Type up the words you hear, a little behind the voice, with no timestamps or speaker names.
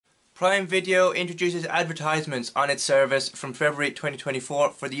Prime Video introduces advertisements on its service from February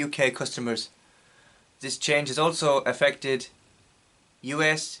 2024 for the UK customers. This change has also affected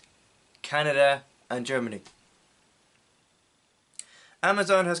US, Canada and Germany.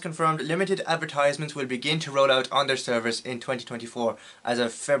 Amazon has confirmed limited advertisements will begin to roll out on their service in 2024 as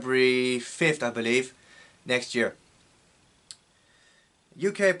of February 5th, I believe, next year.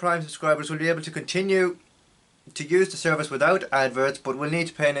 UK Prime subscribers will be able to continue to use the service without adverts, but will need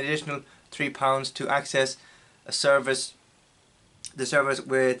to pay an additional £3 to access the service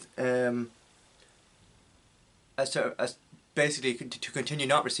with basically to continue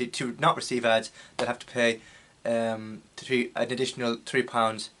not receive ads. They'll have to pay an additional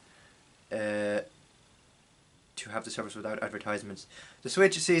 £3 to have the service without advertisements. The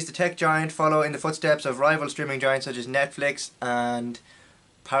switch sees the tech giant follow in the footsteps of rival streaming giants such as Netflix and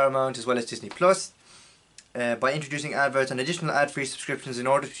Paramount, as well as Disney Plus, by introducing adverts and additional ad-free subscriptions in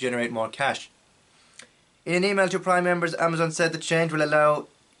order to generate more cash. In an email to Prime members, Amazon said the change will allow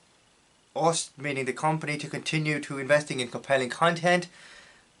us, meaning the company, to continue to investing in compelling content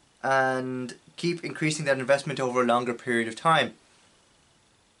and keep increasing that investment over a longer period of time.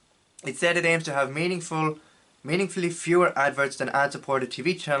 It said it aims to have meaningfully fewer adverts than ad-supported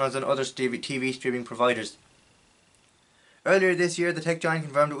TV channels and other TV streaming providers. Earlier this year, the tech giant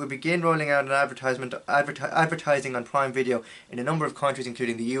confirmed it would begin rolling out an advertising on Prime Video in a number of countries,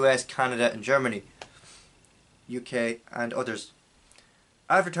 including the US, Canada and Germany, UK and others.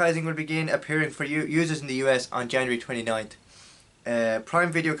 Advertising will begin appearing for users in the US on January 29th.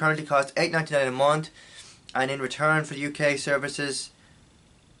 Prime Video currently costs $8.99 a month, and in return for UK services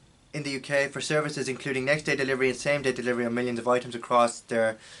in the UK for services including next day delivery and same day delivery on millions of items across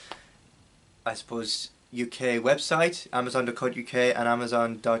their, I suppose, UK website, Amazon.co.uk and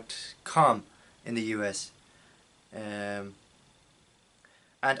Amazon.com in the US, and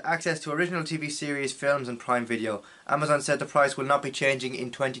access to original TV series, films and Prime Video. Amazon said the price will not be changing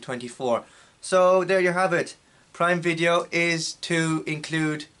in 2024. So there you have it. Prime Video is to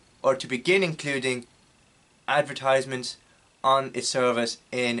include, or to begin including, advertisements on its service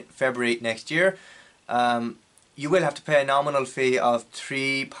in February next year. You will have to pay a nominal fee of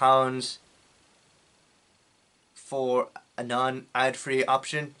 £3 for a non-ad-free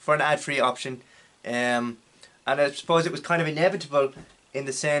option, and I suppose it was kind of inevitable in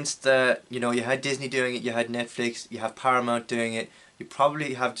the sense that, you know, you had Disney doing it, you had Netflix, you have Paramount doing it, you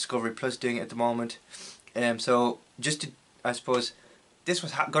probably have Discovery Plus doing it at the moment. So just to, I suppose, this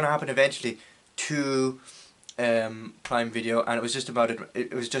was going to happen eventually to Prime Video, and it was just a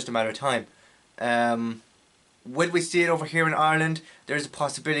matter of time. Will we see it over here in Ireland? There is a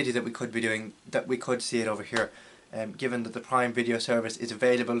possibility that we could see it over here, given that the Prime Video service is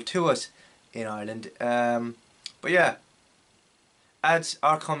available to us in Ireland. But yeah, ads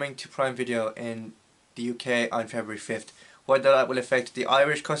are coming to Prime Video in the UK on February 5th. Whether that will affect the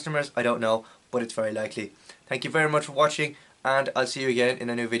Irish customers, I don't know, but it's very likely. Thank you very much for watching, and I'll see you again in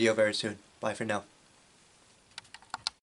a new video very soon. Bye for now.